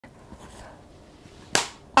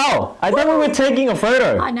Oh, I thought we were taking a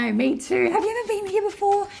photo. I know, me too. Have you ever been here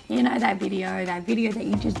before? You know that video that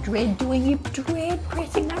you just dread doing, you dread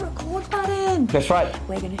pressing that record button. That's right.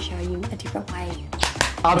 We're going to show you a different way.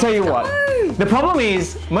 I'll tell you what, the problem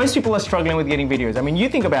is most people are struggling with getting videos. I mean, you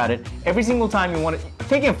think about it, every single time you want to,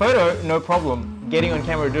 taking a photo, no problem. Getting on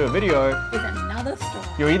camera to do a video is another story.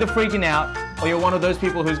 You're either freaking out or you're one of those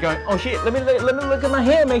people who's going, oh shit, let me look at my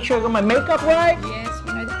hair, make sure I got my makeup right. Yes,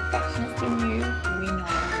 you know the perfectionist in you.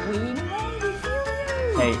 We know, we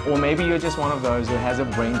feel you. Hey, or maybe you're just one of those who has a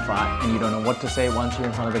brain fart and you don't know what to say once you're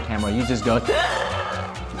in front of the camera. You just go,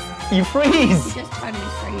 you freeze. You just totally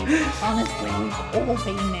freeze. Honestly, we've all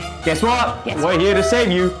been there. Guess what? We're here to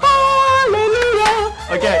save you. Hallelujah.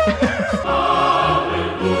 Okay.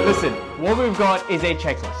 Listen, what we've got is a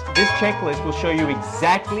checklist. This checklist will show you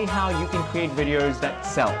exactly how you can create videos that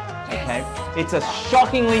sell. Okay? It's a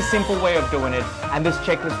shockingly simple way of doing it, and this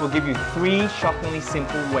checklist will give you 3 shockingly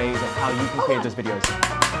simple ways of how you can create those videos.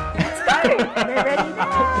 Let's go. We're ready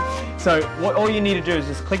now. So all you need to do is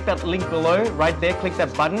just click that link below, right there, click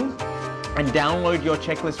that button, and download your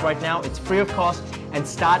checklist right now. It's free of cost, and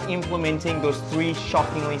start implementing those 3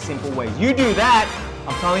 shockingly simple ways. You do that,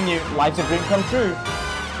 I'm telling you, life's a dream come true.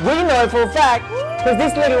 We know for a fact, because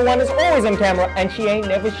this little one is always on camera and she ain't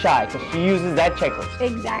never shy because she uses that checklist.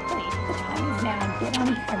 Exactly. The time is now. Get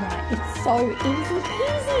on camera. It's so easy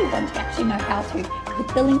peasy once you actually know how to. Click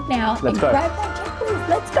the link now and grab that checklist.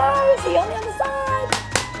 Let's go. See you on the other side.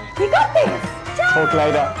 You got this. Ciao. Talk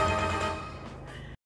later.